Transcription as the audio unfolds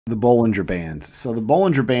The Bollinger Bands. So the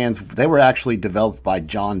Bollinger Bands, they were actually developed by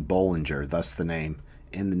John Bollinger, thus the name,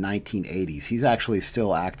 in the 1980s. He's actually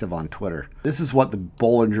still active on Twitter. This is what the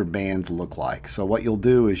Bollinger Bands look like. So what you'll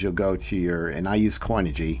do is you'll go to your, and I use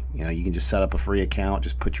Coinigy, you can just set up a free account,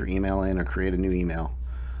 just put your email in or create a new email.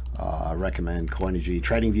 I recommend Coinigy.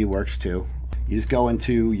 TradingView works too. You just go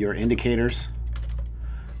into your indicators,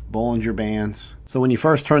 Bollinger Bands. So when you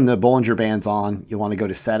first turn the Bollinger Bands on, you want to go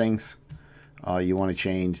to settings. You want to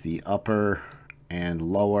change the upper and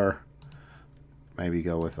lower. Maybe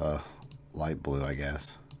go with a light blue, I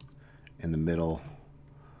guess. In the middle,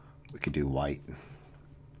 we could do white.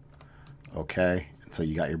 Okay, and so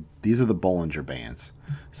you got these are the Bollinger Bands.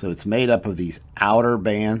 So it's made up of these outer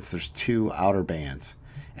bands. There's two outer bands.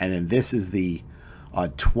 And then this is the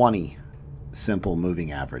 20 simple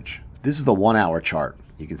moving average. This is the 1 hour chart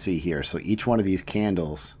you can see here. So each one of these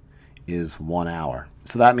candles is 1 hour.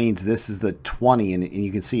 So that means this is the 20, and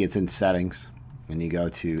you can see it's in settings. And you go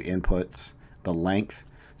to inputs, the length.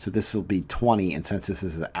 So this will be 20, and since this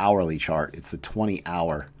is an hourly chart, it's the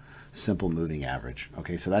 20-hour simple moving average.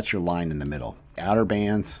 Okay, so that's your line in the middle. Outer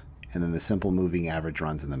bands, and then the simple moving average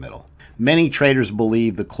runs in the middle. Many traders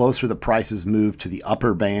believe the closer the prices move to the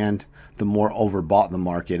upper band, the more overbought in the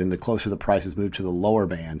market, and the closer the prices move to the lower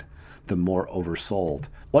band, the more oversold.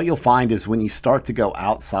 What you'll find is when you start to go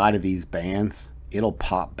outside of these bands, it'll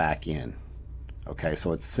pop back in. Okay,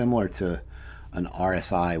 so it's similar to an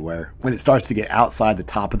RSI where when it starts to get outside the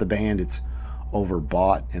top of the band, it's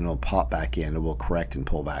overbought and it'll pop back in. It will correct and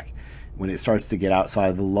pull back. When it starts to get outside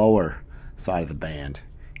of the lower side of the band,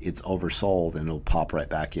 it's oversold and it'll pop right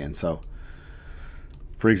back in. So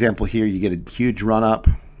for example, here you get a huge run up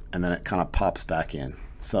and then it kind of pops back in.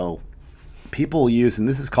 So people use, and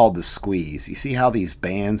this is called the squeeze. You see how these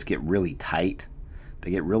bands get really tight?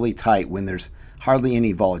 They get really tight when there's hardly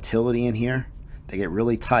any volatility in here. They get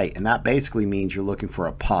really tight, and that basically means you're looking for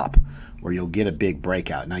a pop where you'll get a big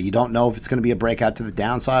breakout. Now, you don't know if it's going to be a breakout to the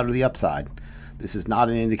downside or the upside. This is not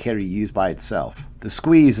an indicator you use by itself. The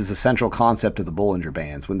squeeze is a central concept of the Bollinger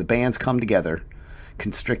Bands. When the bands come together,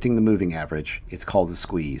 constricting the moving average, it's called the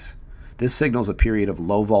squeeze. This signals a period of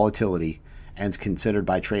low volatility and is considered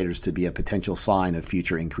by traders to be a potential sign of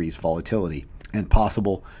future increased volatility and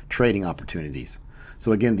possible trading opportunities.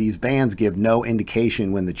 So again, these bands give no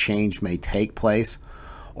indication when the change may take place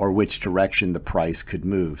or which direction the price could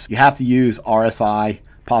move. You have to use RSI,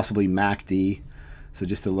 possibly MACD. So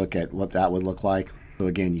just to look at what that would look like. So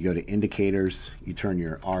again, you go to indicators, you turn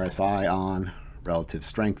your RSI on, relative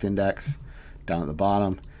strength index, down at the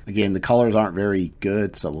bottom. Again, the colors aren't very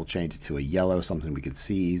good, so we'll change it to a yellow, something we could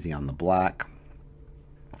see easy on the black.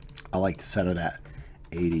 I like to set it at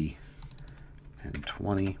 80 and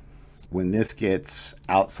 20. When this gets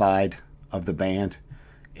outside of the band,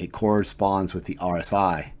 it corresponds with the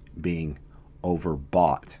RSI being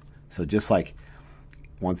overbought. So just like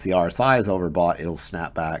once the RSI is overbought, it'll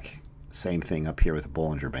snap back. Same thing up here with the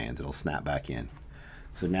Bollinger Bands. It'll snap back in.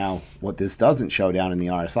 So now what this doesn't show down in the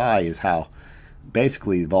RSI is how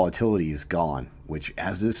basically the volatility is gone, which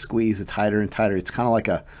as this squeeze is tighter and tighter, it's kind of like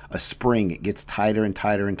a spring. It gets tighter and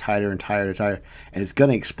tighter and tighter and tighter and tighter, and it's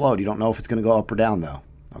going to explode. You don't know if it's going to go up or down though.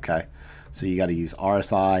 Okay, so you got to use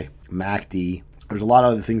RSI, MACD. There's a lot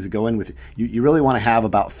of other things that go in with it. You really want to have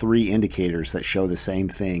about 3 indicators that show the same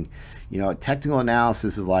thing. Technical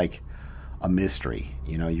analysis is like a mystery.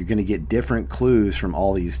 You're going to get different clues from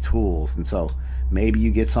all these tools, and so maybe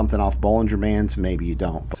you get something off Bollinger Bands, maybe you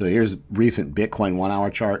don't. So here's recent Bitcoin 1 hour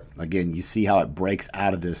chart. Again, you see how it breaks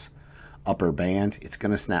out of this upper band. It's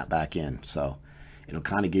going to snap back in, so it'll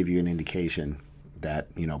kind of give you an indication that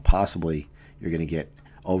possibly you're going to get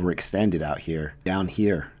overextended out here. Down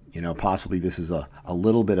here, possibly this is a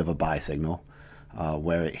little bit of a buy signal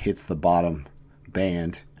where it hits the bottom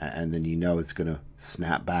band, and then it's going to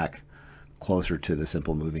snap back closer to the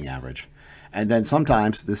simple moving average. And then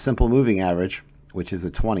sometimes this simple moving average, which is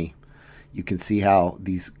a 20, you can see how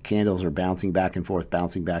these candles are bouncing back and forth,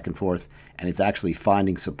 and it's actually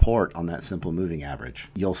finding support on that simple moving average.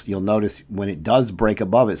 You'll notice when it does break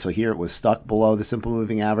above it, so here it was stuck below the simple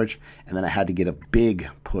moving average, and then it had to get a big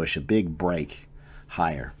push, a big break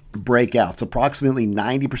higher. Breakouts. Approximately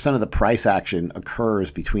 90% of the price action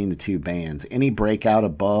occurs between the two bands. Any breakout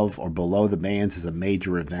above or below the bands is a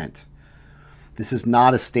major event. This is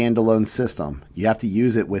not a standalone system. You have to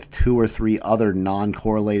use it with 2 or 3 other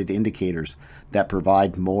non-correlated indicators that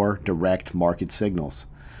provide more direct market signals.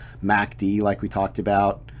 MACD, like we talked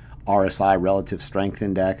about, RSI, Relative Strength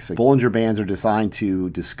Index. Bollinger Bands are designed to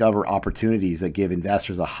discover opportunities that give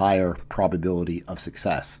investors a higher probability of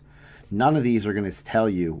success. None of these are going to tell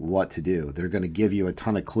you what to do. They're going to give you a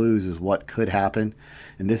ton of clues as what could happen.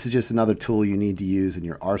 And this is just another tool you need to use in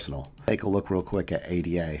your arsenal. Take a look real quick at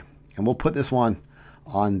ADA. And we'll put this one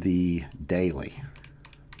on the daily.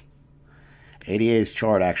 ADA's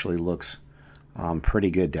chart actually looks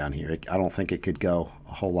pretty good down here. I don't think it could go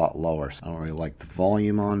a whole lot lower. So I don't really like the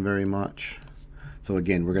volume on very much. So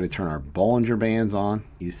again, we're going to turn our Bollinger Bands on.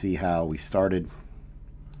 You see how we started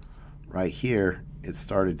right here. It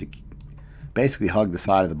started to basically hug the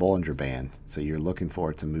side of the Bollinger Band. So you're looking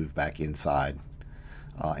for it to move back inside.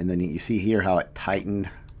 And then you see here how it tightened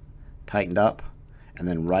up. And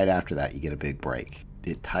then right after that, you get a big break.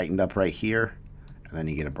 It tightened up right here, and then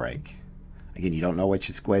you get a break. Again, you don't know which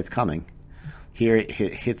way it's coming. Here it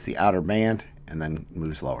hits the outer band and then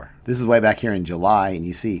moves lower. This is way back here in July, and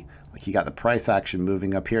you see like you got the price action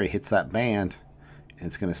moving up here. It hits that band, and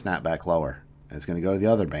it's going to snap back lower. And it's going to go to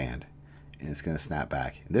the other band, and it's going to snap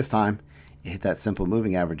back. And this time, it hit that simple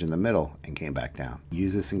moving average in the middle and came back down.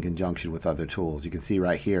 Use this in conjunction with other tools. You can see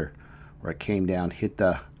right here where it came down, hit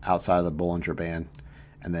the outside of the Bollinger Band,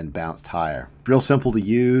 and then bounced higher. Real simple to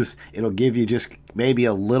use. It'll give you just maybe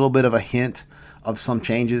a little bit of a hint of some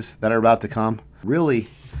changes that are about to come. Really,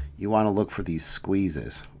 you want to look for these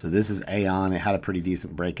squeezes. So this is Aon. It had a pretty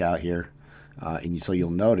decent breakout here. So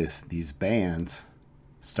you'll notice these bands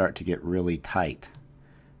start to get really tight.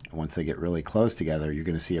 And once they get really close together, you're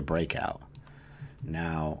going to see a breakout.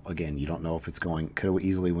 Now, again, you don't know if it's going, could have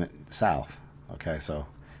easily went south. Okay, so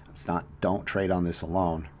it's not, don't trade on this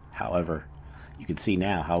alone. However, you can see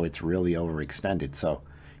now how it's really overextended. So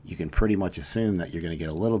you can pretty much assume that you're going to get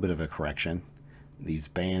a little bit of a correction. These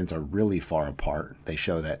bands are really far apart. They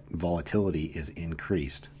show that volatility is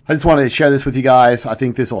increased. I just wanted to share this with you guys. I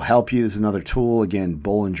think this will help you. This is another tool. Again,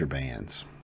 Bollinger Bands.